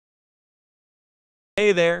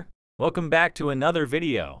Hey there! Welcome back to another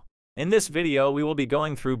video. In this video, we will be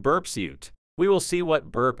going through Burpsuite. We will see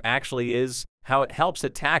what Burp actually is, how it helps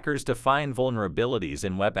attackers to find vulnerabilities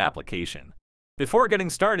in web application. Before getting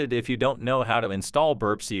started, if you don't know how to install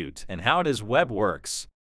Burpsuite and how this web works,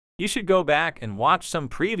 you should go back and watch some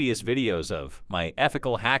previous videos of my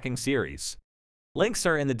ethical hacking series. Links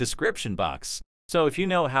are in the description box. So if you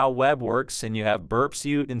know how web works and you have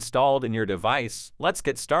Burpsuite installed in your device, let's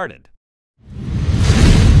get started.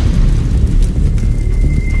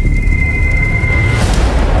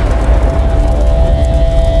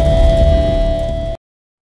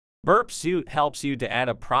 Burpsuite helps you to add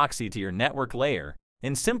a proxy to your network layer.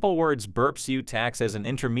 In simple words, Burpsuite acts as an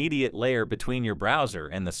intermediate layer between your browser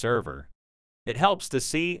and the server. It helps to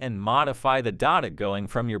see and modify the data going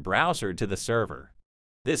from your browser to the server.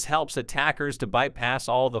 This helps attackers to bypass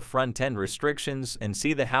all the front-end restrictions and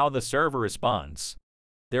see how the server responds.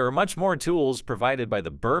 There are much more tools provided by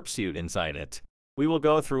the Burpsuite inside it. We will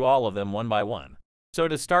go through all of them one by one. So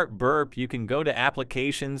to start Burp, you can go to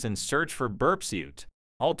Applications and search for Burpsuite.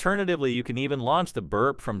 Alternatively, you can even launch the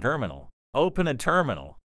Burp from terminal. Open a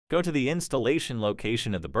terminal. Go to the installation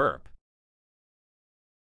location of the Burp.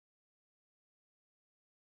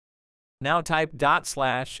 Now type /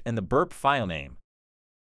 and the Burp file name.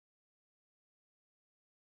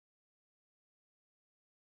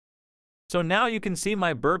 So now you can see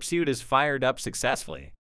my Burpsuite is fired up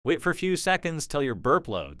successfully. Wait for a few seconds till your Burp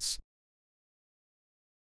loads.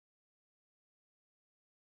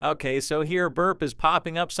 Okay, so here Burp is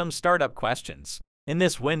popping up some startup questions. In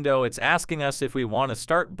this window, it's asking us if we want to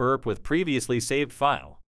start Burp with previously saved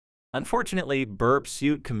file. Unfortunately,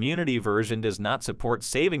 Burpsuite community version does not support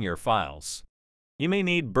saving your files. You may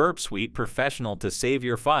need Burpsuite Professional to save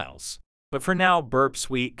your files. But for now,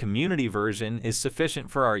 Burpsuite community version is sufficient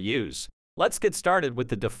for our use. Let's get started with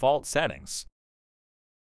the default settings.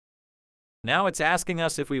 Now it's asking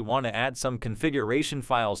us if we want to add some configuration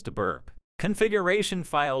files to Burp. Configuration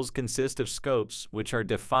files consist of scopes which are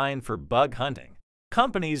defined for bug hunting.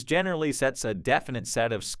 Companies generally set a definite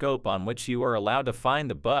set of scope on which you are allowed to find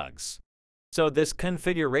the bugs. So this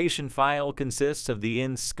configuration file consists of the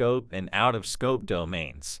in-scope and out-of-scope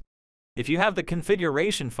domains. If you have the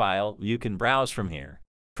configuration file, you can browse from here.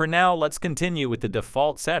 For now, let's continue with the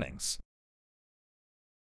default settings.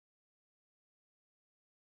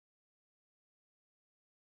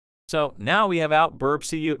 So now we have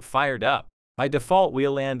Burpsuite fired up. By default,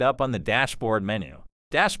 we'll end up on the dashboard menu.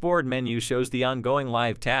 Dashboard menu shows the ongoing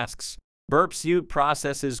live tasks. Burpsuite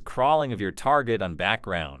processes crawling of your target on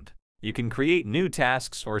background. You can create new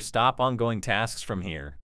tasks or stop ongoing tasks from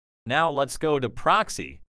here. Now let's go to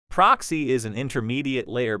proxy. Proxy is an intermediate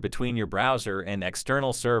layer between your browser and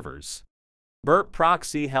external servers. Burp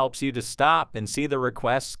proxy helps you to stop and see the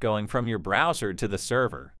requests going from your browser to the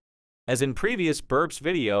server. As in previous Burp's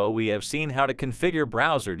video, we have seen how to configure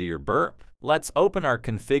browser to your Burp. Let's open our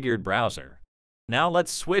configured browser. Now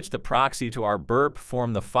let's switch the proxy to our Burp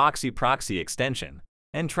from the Foxy proxy extension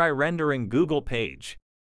and try rendering Google page.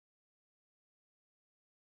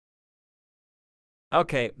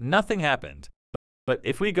 Okay, nothing happened. But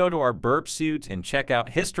if we go to our Burpsuite and check out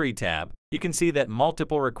History tab, you can see that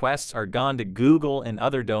multiple requests are gone to Google and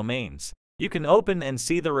other domains. You can open and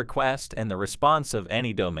see the request and the response of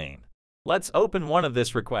any domain. Let's open one of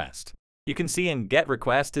this request. You can see in Get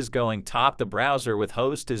Request is going top the browser with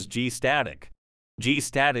host as gstatic.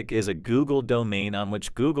 Gstatic is a Google domain on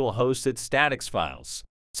which Google hosts its statics files.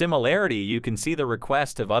 Similarity, you can see the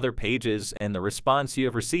request of other pages and the response you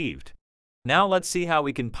have received. Now let's see how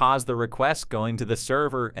we can pause the request going to the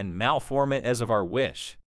server and malform it as of our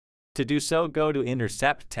wish. To do so, go to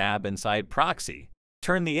Intercept tab inside Proxy.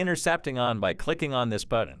 Turn the intercepting on by clicking on this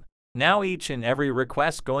button. Now each and every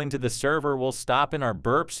request going to the server will stop in our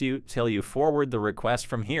Burpsuite till you forward the request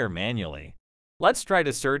from here manually. Let's try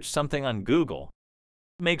to search something on Google.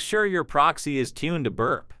 Make sure your proxy is tuned to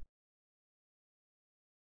Burp.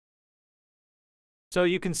 So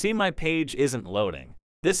you can see my page isn't loading.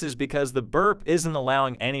 This is because the Burp isn't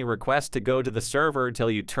allowing any request to go to the server till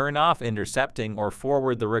you turn off intercepting or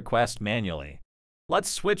forward the request manually. Let's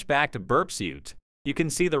switch back to Burpsuite. You can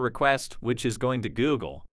see the request, which is going to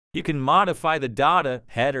Google. You can modify the data,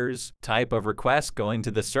 headers, type of request going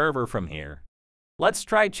to the server from here. Let's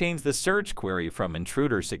try change the search query from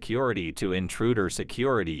intruder security to intruder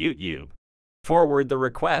security YouTube. Forward the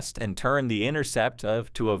request and turn the intercept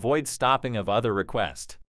to avoid stopping of other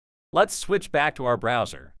request. Let's switch back to our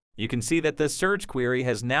browser. You can see that the search query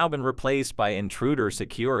has now been replaced by intruder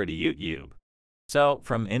security YouTube. So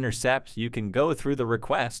from Intercept, you can go through the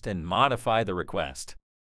request and modify the request.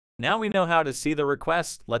 Now we know how to see the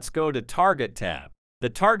request. Let's go to Target tab. The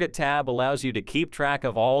Target tab allows you to keep track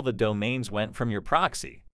of all the domains went from your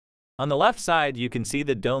proxy. On the left side, you can see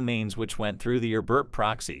the domains which went through your Burp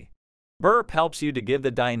proxy. Burp helps you to give the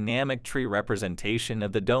dynamic tree representation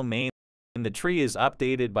of the domain. The tree is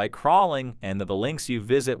updated by crawling and the links you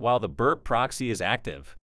visit while the Burp proxy is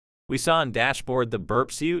active. We saw in dashboard the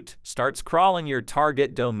Burpsuite starts crawling your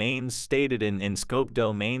target domains stated in scope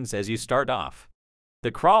domains as you start off. The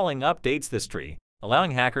crawling updates this tree,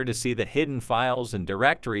 allowing hacker to see the hidden files and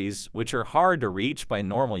directories which are hard to reach by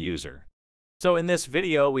normal user. So in this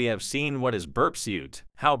video we have seen what is Burpsuite,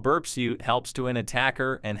 how Burpsuite helps to an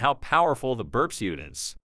attacker, and how powerful the Burpsuite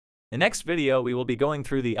is. In the next video we will be going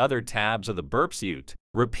through the other tabs of the Burpsuite,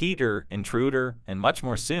 repeater, intruder, and much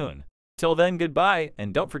more soon. Till then, goodbye,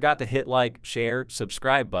 and don't forget to hit like, share,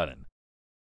 subscribe button.